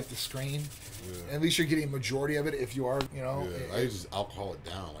try to wipe the screen. Yeah. And at least you're getting a majority of it if you are, you know. Yeah, I use alcohol it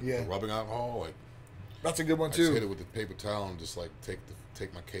down. Like the rubbing alcohol. Like, that's a good one, too. I just hit it with the paper towel and just, like, take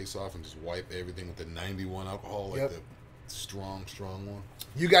my case off and just wipe everything with the 91 alcohol, like the strong one.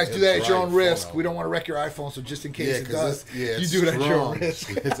 You guys do that at your own risk. We don't want to wreck your iPhone, so just in case it does, you do it at your own risk.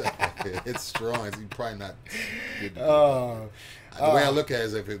 It's strong. It's probably not good to do. The way I look at it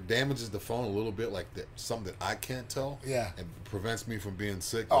is if it damages the phone a little bit, like something that I can't tell, and prevents me from being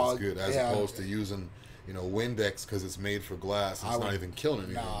sick, that's good. As opposed to using, you know, Windex because it's made for glass. It's not even killing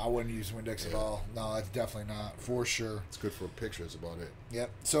anything. No, I wouldn't use Windex at all. No, that's definitely not, for sure. It's good for a picture. That's about it. Yep.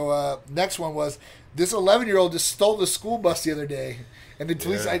 So next one was this 11-year-old just stole the school bus the other day. And the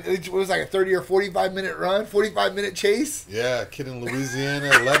police, it was like a 30 or 45-minute run, 45-minute chase. Yeah, kid in Louisiana,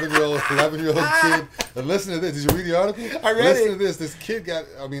 11-year-old kid. And listen to this. Did you read the article? I read it. Listen to this. This kid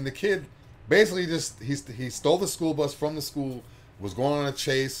the kid basically he stole the school bus from the school, was going on a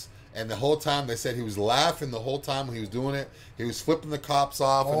chase. And the whole time they said he was laughing the whole time when he was doing it. He was flipping the cops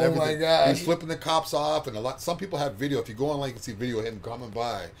off and everything. Oh my God! He was flipping the cops off, and some people have video. If you go online, you can see video of him coming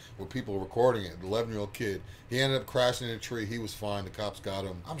by with people recording it. The 11-year-old kid. He ended up crashing in a tree. He was fine. The cops got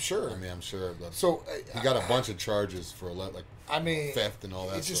him. I'm sure. I mean, I'm sure. But so he got a bunch of charges for theft and all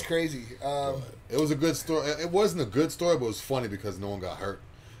that. It's just crazy. It was a good story. It wasn't a good story, but it was funny because no one got hurt.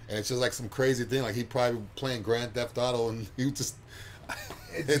 And it's just like some crazy thing. Like he probably playing Grand Theft Auto, and he just.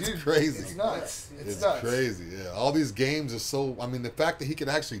 It's crazy. It's nuts. It's crazy. Yeah, all these games are so. I mean, the fact that he could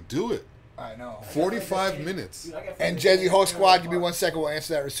actually do it. I know. 45 minutes. And Jezzy, whole squad, give me 1 second. We'll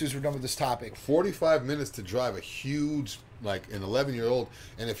answer that as soon as we're done with this topic. 45 minutes to drive a huge, like an 11-year-old.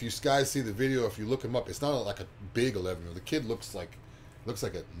 And if you guys see the video, if you look him up, it's not like a big 11-year-old. The kid looks like Looks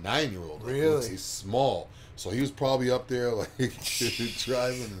like a 9-year-old. Really? He's small. So he was probably up there like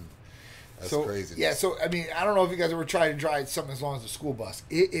driving, and that's crazy. Yeah, so I mean, I don't know if you guys ever tried to drive something as long as a school bus.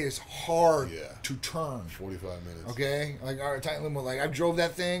 It is hard to turn. 45 minutes. Okay, like our Titan limo, like I drove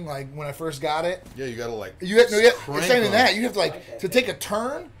that thing like when I first got it. Yeah, you gotta like. It's not even that. You have to like to take a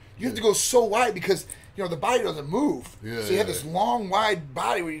turn. You have to go so wide because the body doesn't move. Yeah, so you have this long, wide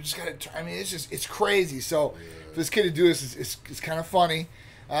body where you just gotta. I mean, it's crazy. So for this kid to do this, it's kind of funny.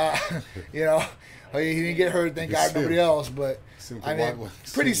 He didn't get hurt, thank God, nobody else. But I mean,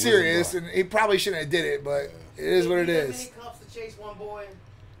 pretty serious, and he probably shouldn't have did it. But it is what it is. Many cops to chase one boy.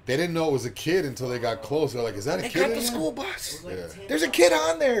 They didn't know it was a kid until they got close. They're like, "Is that a kid?" They got the school bus. There's a kid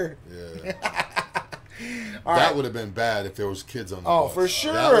on there. Yeah. That would have been bad if there was kids on the bus. Oh, for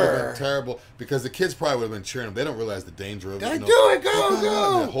sure. That would have been terrible because the kids probably would have been cheering them. They don't realize the danger of it. Do it,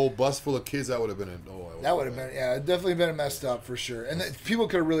 go. The whole bus full of kids, that would have been that would have been, definitely been messed up for sure. And people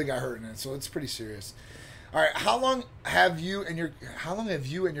could have really got hurt in it, so it's pretty serious. All right, how long have you and your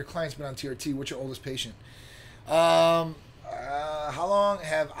clients been on TRT? What's your oldest patient? How long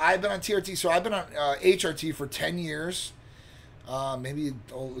have I been on TRT? So I've been on HRT for 10 years. Maybe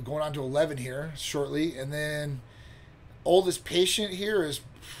going on to 11 here shortly. And then oldest patient here is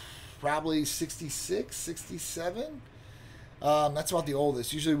probably 66, 67. That's about the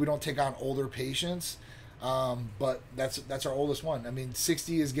oldest. Usually we don't take on older patients, but that's our oldest one. I mean,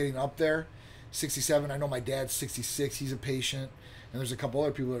 60 is getting up there. 67, I know my dad's 66. He's a patient. And there's a couple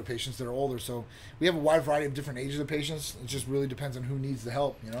other people that are patients that are older. So we have a wide variety of different ages of patients. It just really depends on who needs the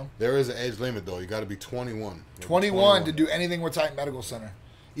help, There is an age limit, though. You got to be 21. 21 to do anything with Titan Medical Center,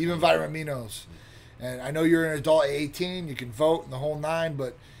 even vitamin Aminos. And I know you're an adult at 18. You can vote and the whole 9,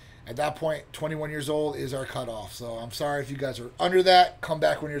 but at that point, 21 years old is our cutoff. So I'm sorry if you guys are under that. Come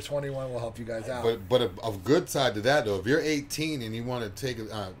back when you're 21. We'll help you guys out. But a good side to that, though, if you're 18 and you want to take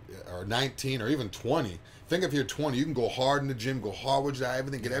or 19 or even 20, think if you're 20, you can go hard in the gym, go hard with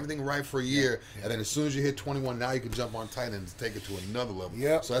everything, get everything right for a year, and then as soon as you hit 21, now you can jump on Titan and take it to another level.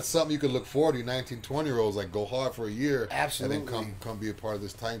 Yep. So that's something you could look forward to. 19, 20-year-olds, like go hard for a year, absolutely, and then come be a part of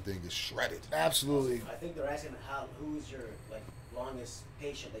this Titan thing, get shredded. Absolutely. I think they're asking who's your longest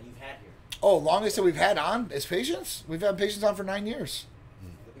patient that you've had here. Oh, longest that we've had on as patients? We've had patients on for 9 years.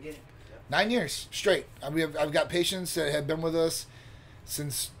 The beginning. Yeah. 9 years straight. I've got patients that have been with us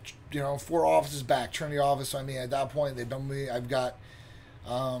since 4 offices back, Trinity office. So I mean, at that point, they've been with me. I've got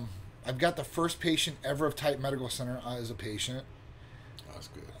the first patient ever of Titan Medical Center as a patient. Oh, that's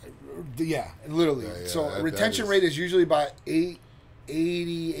good. Yeah, literally. Yeah, so retention rate is usually about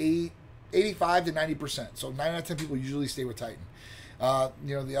 85 to 90%. So 9 out of 10 people usually stay with Titan.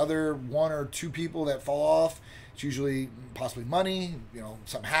 The other 1 or 2 people that fall off, it's usually possibly money.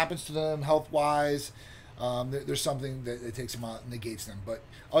 Something happens to them health-wise. There's something that takes them out and negates them. But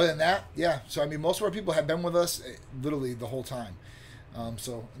other than that, yeah. So, I mean, most of our people have been with us literally the whole time.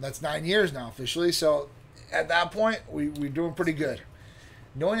 So that's 9 years now officially. So at that point, we're doing pretty good.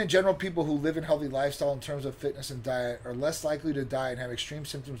 Knowing in general people who live in healthy lifestyle in terms of fitness and diet are less likely to die and have extreme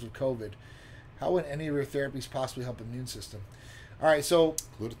symptoms of COVID, how would any of your therapies possibly help the immune system? All right, so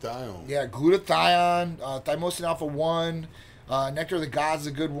glutathione. Yeah, glutathione, thymosin alpha-1, nectar of the gods is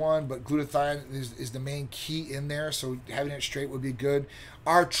a good one, but glutathione is the main key in there, so having it straight would be good.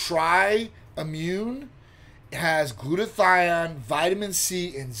 Our Tri-Immune has glutathione, vitamin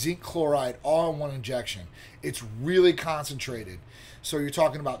C, and zinc chloride all in one injection. It's really concentrated. So you're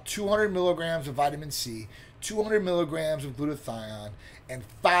talking about 200 milligrams of vitamin C, 200 milligrams of glutathione, and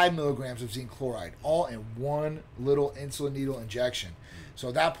 5 milligrams of zinc chloride, all in one little insulin needle injection. So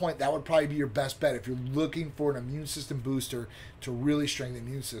at that point, that would probably be your best bet if you're looking for an immune system booster to really strengthen the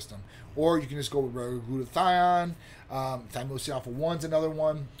immune system. Or you can just go with regular glutathione, thymosin alpha-1's another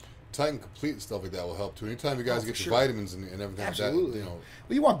one. Titan Complete and stuff like that will help too. Anytime you guys get your vitamins and everything Absolutely. like that, Well,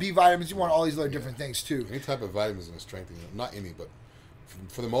 you want B vitamins, you want all these other different things too. Any type of vitamins and strengthening, not any, but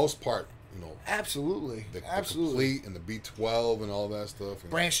for the most part, Absolutely. The Complete and the B12 and all that stuff.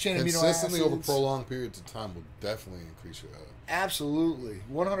 Branch chain amino acids. Consistently over prolonged periods of time will definitely increase your Absolutely.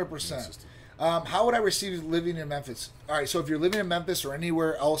 100%. How would I receive living in Memphis? All right, so if you're living in Memphis or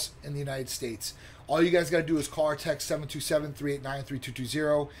anywhere else in the United States, all you guys got to do is call or text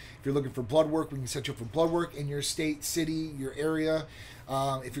 727-389-3220. If you're looking for blood work, we can set you up for blood work in your state, city, your area.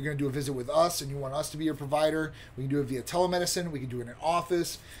 If you're going to do a visit with us and you want us to be your provider, we can do it via telemedicine. We can do it in an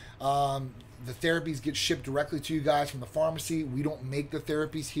office. The therapies get shipped directly to you guys from the pharmacy. We don't make the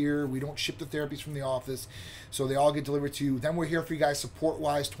therapies here. We don't ship the therapies from the office. So they all get delivered to you. Then we're here for you guys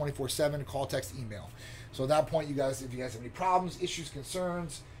support-wise 24/7, call, text, email. So at that point, you guys, if you guys have any problems, issues,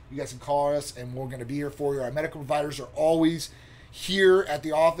 concerns, you guys can call us and we're going to be here for you. Our medical providers are always here at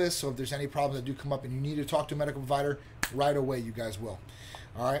the office. So if there's any problems that do come up and you need to talk to a medical provider, right away you guys will.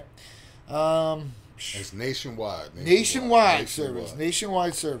 All right. It's nationwide. Nationwide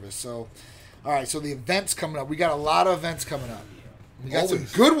service. So, all right. So the events coming up. We got a lot of events coming up. We got some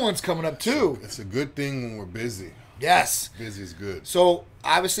good ones coming up too. It's a good thing when we're busy. Yes. Busy is good. So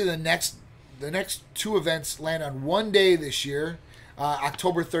obviously the next 2 events land on one day this year,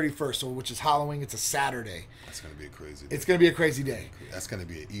 October 31st, so which is Halloween. It's a Saturday. That's gonna be a crazy day. It's gonna be a crazy day. That's gonna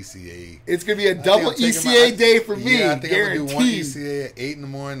be an ECA. It's gonna be a double ECA day for me. Yeah, I think guaranteed. I'm gonna do one ECA at 8 in the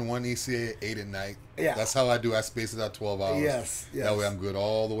morning, one ECA at 8 at night. Yeah. That's how I do. I space it out 12 hours. Yes. That way I'm good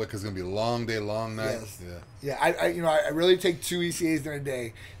all the way because it's gonna be a long day, long night. Yes. Yeah. Yeah. I really take 2 ECAs during a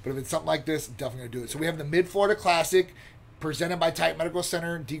day, but if it's something like this, I'm definitely gonna do it. So we have the Mid Florida Classic, presented by Titan Medical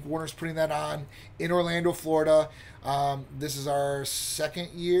Center. Deke Warner's putting that on in Orlando, Florida. This is our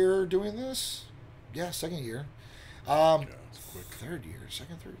 2nd year doing this. Yeah, 2nd year. It's quick. 3rd year,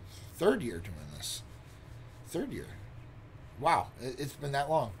 third year doing this. 3rd year. Wow, it's been that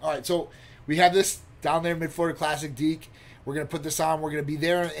long. All right, so we have this down there, Mid Florida Classic, Deke. We're gonna put this on. We're gonna be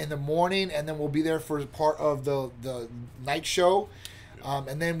there in the morning, and then we'll be there for part of the night show,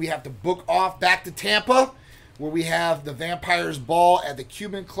 and then we have to book off back to Tampa, where we have the Vampires Ball at the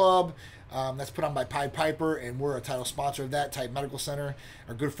Cuban Club. That's put on by Pied Piper, and we're a title sponsor of that, Titan Medical Center.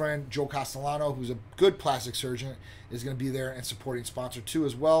 Our good friend Joe Castellano, who's a good plastic surgeon, is going to be there and supporting sponsor too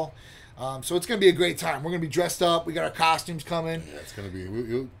as well. So it's going to be a great time. We're going to be dressed up. We got our costumes coming. Yeah, it's gonna be.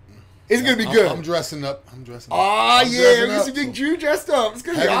 It's going to be good. I'm dressing up. Oh, yeah. We're going to see Big Drew dressed up. It's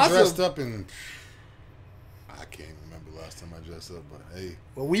going to be awesome. Dressed up in... I can't remember last time I dressed up, but hey.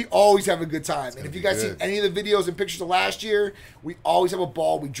 Well, we always have a good time. And if you guys see any of the videos and pictures of last year, we always have a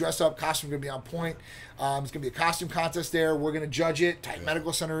ball. We dress up. Costume's going to be on point. It's going to be a costume contest there. We're going to judge it. Titan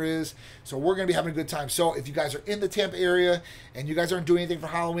Medical Center is. So we're going to be having a good time. So if you guys are in the Tampa area and you guys aren't doing anything for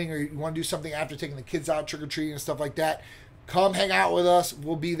Halloween, or you want to do something after taking the kids out trick-or-treating and stuff like that, come hang out with us.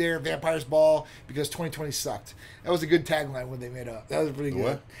 We'll be there. Vampires Ball, because 2020 sucked. That was a good tagline when they made up. That was pretty good.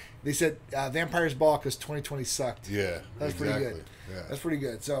 What? They said Vampires Ball because 2020 sucked. Yeah, that's pretty good. Yeah. That's pretty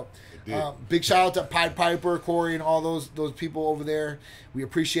good. So, big shout out to Pied Piper, Corey, and all those people over there. We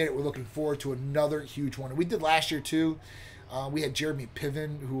appreciate it. We're looking forward to another huge one. And we did last year too. We had Jeremy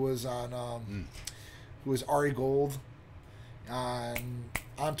Piven, who was on, who was Ari Gold, on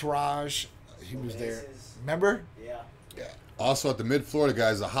Entourage. He was there. Remember? Yeah. Yeah. Also at the Mid Florida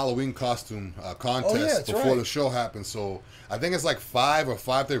guys, a Halloween costume contest before the show happens. So I think it's like 5 or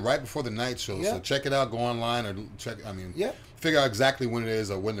 5:30 right before the night show. Yeah. So check it out. Go online or check. Figure out exactly when it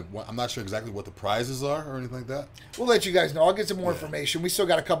is, or I'm not sure exactly what the prizes are or anything like that. We'll let you guys know. I'll get some more information. We still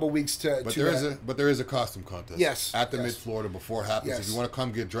got a couple weeks to. But there is a costume contest. Yes. At the Mid Florida before it happens. Yes. If you want to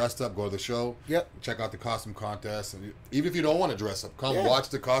come get dressed up, go to the show. Yep. Check out the costume contest, and even if you don't want to dress up, come watch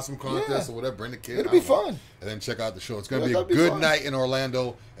the costume contest or whatever. Bring the kids. It'll be fun. And then check out the show. It's going to be a good night in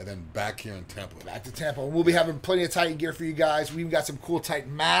Orlando, and then back here in Tampa. Back to Tampa. We'll be having plenty of Titan gear for you guys. We've got some cool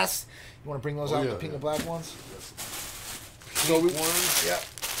Titan masks. You want to bring those out, the pink and black ones? So we got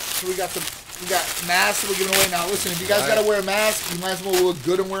masks that we're giving away now. Listen, if you guys got to wear a mask, you might as well look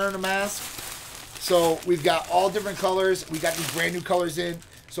good in wearing a mask. So we've got all different colors. We got these brand new colors in.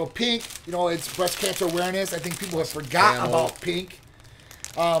 So pink, it's breast cancer awareness. I think people have forgotten about pink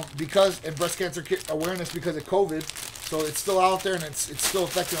and breast cancer awareness because of COVID. So it's still out there and it's still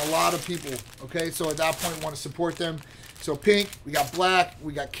affecting a lot of people. Okay, so at that point, we want to support them. So pink, we got black,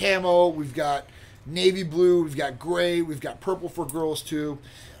 we got camo, we've got navy blue, we've got gray, we've got purple for girls too.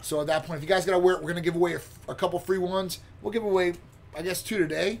 So at that point, if you guys got to wear it, we're going to give away a couple free ones. We'll give away, I guess, 2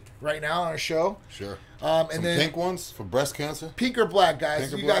 today, right now on our show. Sure. And some then pink ones for breast cancer? Pink or black, guys.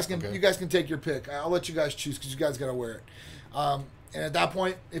 Pink or you guys black? can you guys can take your pick. I'll let you guys choose because you guys got to wear it. And at that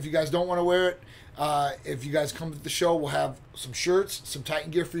point, if you guys don't want to wear it, if you guys come to the show, we'll have some shirts, some Titan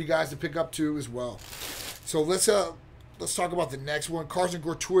gear for you guys to pick up too as well. So let's talk about the next one. Cars and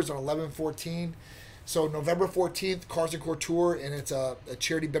Couture is on 11/14. So November 14th, Cars and Couture, and it's a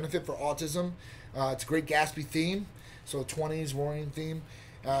charity benefit for autism. It's a great Gatsby theme, so 20s roaring theme.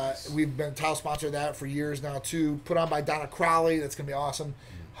 We've been title sponsor of that for years now too. Put on by Donna Crowley. That's gonna be awesome.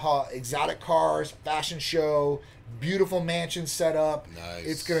 Exotic cars, fashion show, beautiful mansion set up. Nice.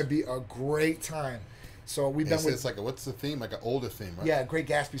 It's gonna be a great time. So we've been with. It's like what's the theme? Like an older theme, right? Yeah, Great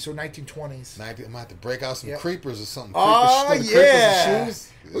Gatsby. So 1920s. I'm gonna have to break out some creepers or something. Oh creepers yeah. and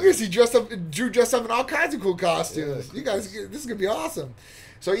shoes. We're gonna see Drew dressed up in all kinds of cool costumes. Yeah. You guys, this is gonna be awesome.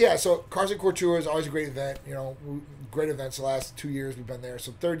 So yeah, so Cars and Couture is always a great event. Great events the last 2 years we've been there.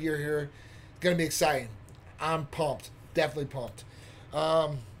 So 3rd year here, it's gonna be exciting. I'm pumped, definitely pumped.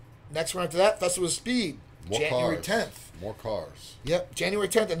 Next one after that, Festival of Speed. January cars. 10th. More cars. Yep, January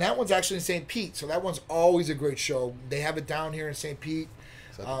 10th, and that one's actually in St. Pete, so that one's always a great show. They have it down here in St. Pete.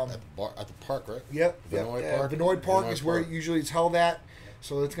 It's at the park, right? Yep. Vinoy Park? Vinoy Park is where Park. usually it's held at,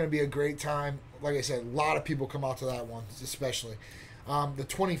 so it's going to be a great time. Like I said, a lot of people come out to that one, especially. The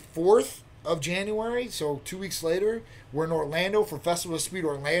 24th of January, so 2 weeks later, we're in Orlando for Festival of Speed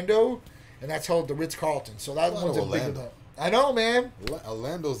Orlando, and that's held at the Ritz-Carlton. So that one's a big Orlando. event. I know, man.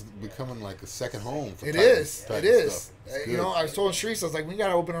 Orlando's becoming like a second home for It Titan- is. Titan It is. stuff. It's You good. know, I was telling Sharice, I was like, we got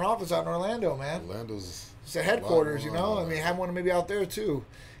to open an office out in Orlando, man. Orlando's It's a headquarters, you know? I Wow. mean, have one maybe out there, too.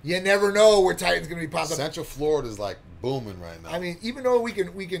 You never know where Titan's going to be popped up. Central Florida's like booming right now. I mean, even though we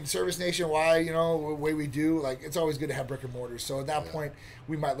can service nationwide, you know, the way we do, like, it's always good to have brick and mortars. So at that point,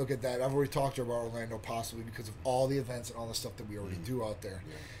 we might look at that. I've already talked to her about Orlando possibly because of all the events and all the stuff that we already do out there.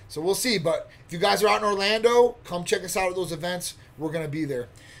 Yeah. So we'll see. But if you guys are out in Orlando, come check us out at those events. We're going to be there.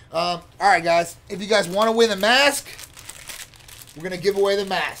 All right, guys. If you guys want to win the mask, we're going to give away the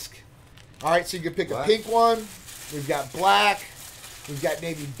mask. All right, so you can pick Black. a pink one. We've got black. We've got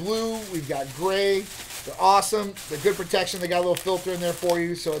navy blue. We've got gray. They're awesome. They're good protection. They got a little filter in there for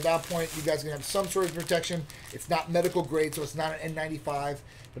you. So at that point, you guys are going to have some sort of protection. It's not medical grade, so it's not an N95,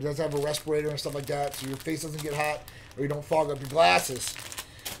 but it does have a respirator and stuff like that, so your face doesn't get hot or you don't fog up your glasses.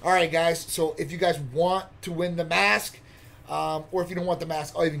 All right, guys. So if you guys want to win the mask, or if you don't want the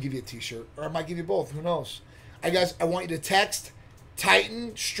mask, I'll even give you a T-shirt, or I might give you both. Who knows? All right, guys. I want you to text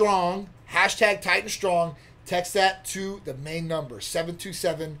Titan Strong, hashtag Titan Strong. Text that to the main number,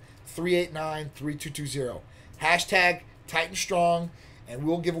 727-389-3220. Hashtag Titan Strong, and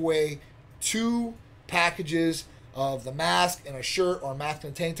we'll give away 2 packages of the mask and a shirt or a mask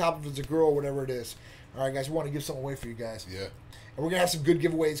and a tank top if it's a girl or whatever it is. All right, guys, we want to give something away for you guys. Yeah. And we're going to have some good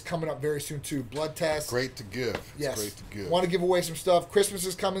giveaways coming up very soon, too. Blood tests. Great to give. It's Yes. great to give. Want to give away some stuff. Christmas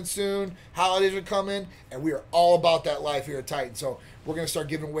is coming soon. Holidays are coming. And we are all about that life here at Titan. So we're going to start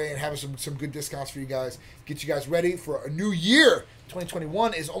giving away and having some good discounts for you guys. Get you guys ready for a new year.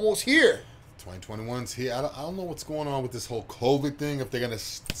 2021 is almost here. 2021's here. I don't know what's going on with this whole COVID thing, if they're going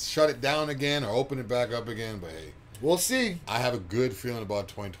to shut it down again or open it back up again. But, hey, We'll see. I have a good feeling about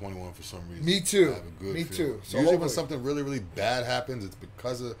 2021 for some reason. Me too. I have a good Me feeling. too. So Usually hopefully- when something really, really bad happens, it's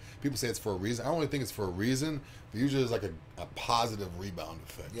because of, people say it's for a reason. I don't really think it's for a reason, but usually it's like a positive rebound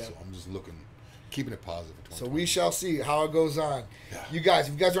effect. Yeah. So I'm just keeping it positive for 2021. So we shall see how it goes on. Yeah. You guys,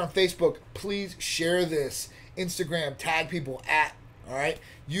 if you guys are on Facebook, please share this. Instagram, tag people at, all right?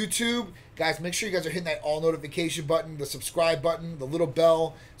 YouTube, guys, make sure you guys are hitting that all notification button, the subscribe button, the little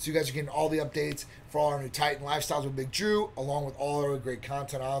bell, so you guys are getting all the updates for all our new Titan Lifestyles with Big Drew, along with all our great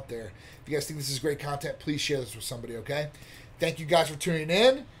content out there. If you guys think this is great content, please share this with somebody, okay? Thank you guys for tuning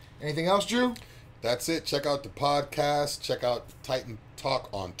in. Anything else, Drew? That's it. Check out the podcast. Check out Titan Talk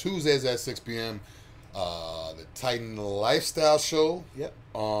on Tuesdays at 6 p.m. The Titan Lifestyle Show Yep.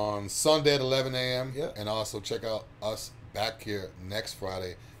 on Sunday at 11 a.m. Yep. And also check out us back here next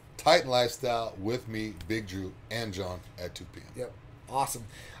Friday. Titan Lifestyle with me, Big Drew, and John at 2 p.m. Yep. Awesome.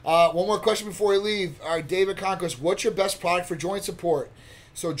 One more question before we leave. All right, David Conquest, what's your best product for joint support?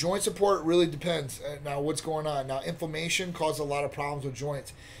 So joint support really depends. Now, what's going on? Now, inflammation causes a lot of problems with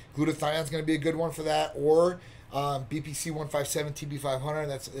joints. Glutathione is going to be a good one for that, or BPC 157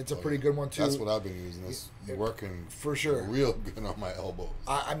 TB500. It's a pretty good one too. That's what I've been using. It's working for sure. Real good on my elbows.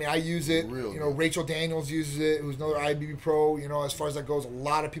 I mean, I use it. Real you know, good. Rachel Daniels uses it, who's another IBB pro. You know, as far as that goes, a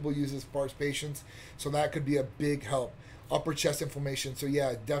lot of people use it as far as patients. So that could be a big help. Upper chest inflammation. So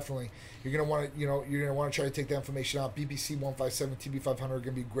yeah, definitely. You're gonna want to, you're gonna want to try to take that inflammation out. BPC 157 TB500 are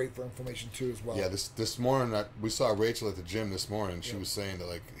gonna be great for inflammation too as well. Yeah, this morning we saw Rachel at the gym this morning. She was saying that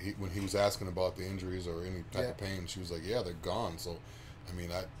like when he was asking about the injuries or any type of pain, she was like, "Yeah, they're gone." So, I mean,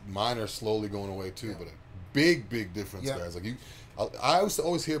 mine are slowly going away too, but a big difference, guys. Like I used to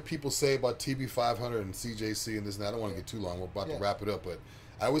always hear people say about TB500 and CJC and this and that. I don't want to get too long. We're about to wrap it up, but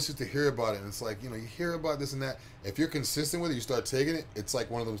I always used to hear about it, and it's like, you hear about this and that. If you're consistent with it, you start taking it, it's like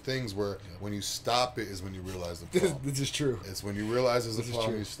one of those things where when you stop it is when you realize the problem. This is true. It's when you realize there's a This is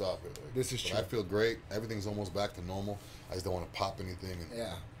problem, true. you stop it. Like, This is but true. I feel great. Everything's almost back to normal. I just don't want to pop anything. And,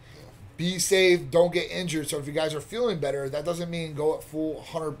 Be safe. Don't get injured. So if you guys are feeling better, that doesn't mean go at full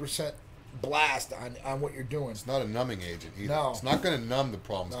 100% blast on what you're doing. It's not a numbing agent either. No. It's not going to numb the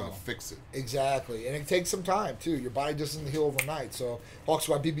problem. It's No. going to fix it. Exactly. And it takes some time, too. Your body doesn't heal overnight. So that's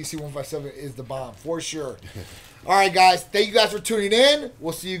why BBC 157 is the bomb, for sure. All right, guys. Thank you guys for tuning in.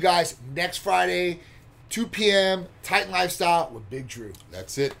 We'll see you guys next Friday, 2 p.m., Titan Lifestyle with Big Drew.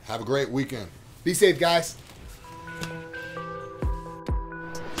 That's it. Have a great weekend. Be safe, guys.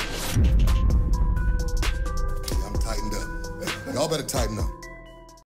 I'm tightened up. Y'all better tighten up.